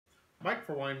Mike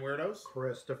for Wine Weirdos.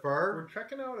 Christopher. We're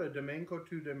checking out a Domaine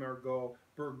Coteaux de Margots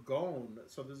Bourgogne.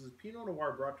 So this is Pinot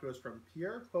Noir brought to us from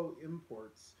Pierreclos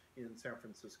Imports in San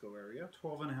Francisco area.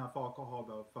 12.5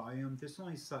 alcohol by volume. This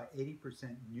only saw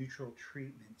 80% neutral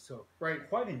treatment, so right,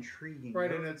 quite intriguing.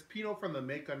 Right, and it's Pinot from the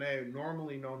Mâcon,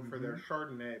 normally known for their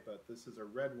Chardonnay, but this is a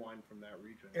red wine from that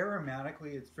region.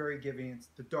 Aromatically, it's very giving. It's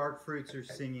the dark fruits are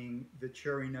singing, the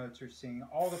cherry notes are singing,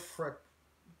 all the correct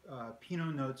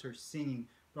Pinot notes are singing,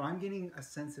 but I'm getting a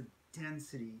sense of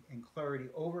density and clarity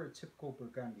over a typical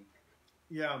Burgundy.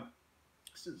 Yeah,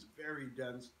 this is very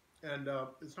dense. And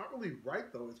it's not really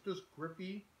right, though. It's just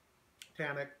grippy,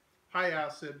 tannic, high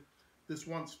acid. This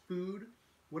wants food.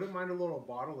 Wouldn't mind a little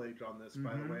bottle age on this,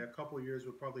 by the way. A couple of years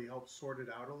would probably help sort it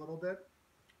out a little bit.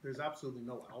 There's absolutely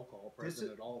no alcohol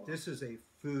present at all, though. This is a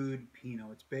food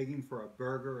Pinot. It's begging for a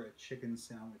burger or a chicken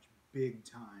sandwich, big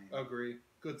time. Agree.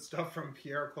 Good stuff from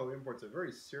Pierreclos Imports. A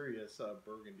very serious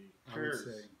Burgundy. Cheers. I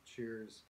would say cheers.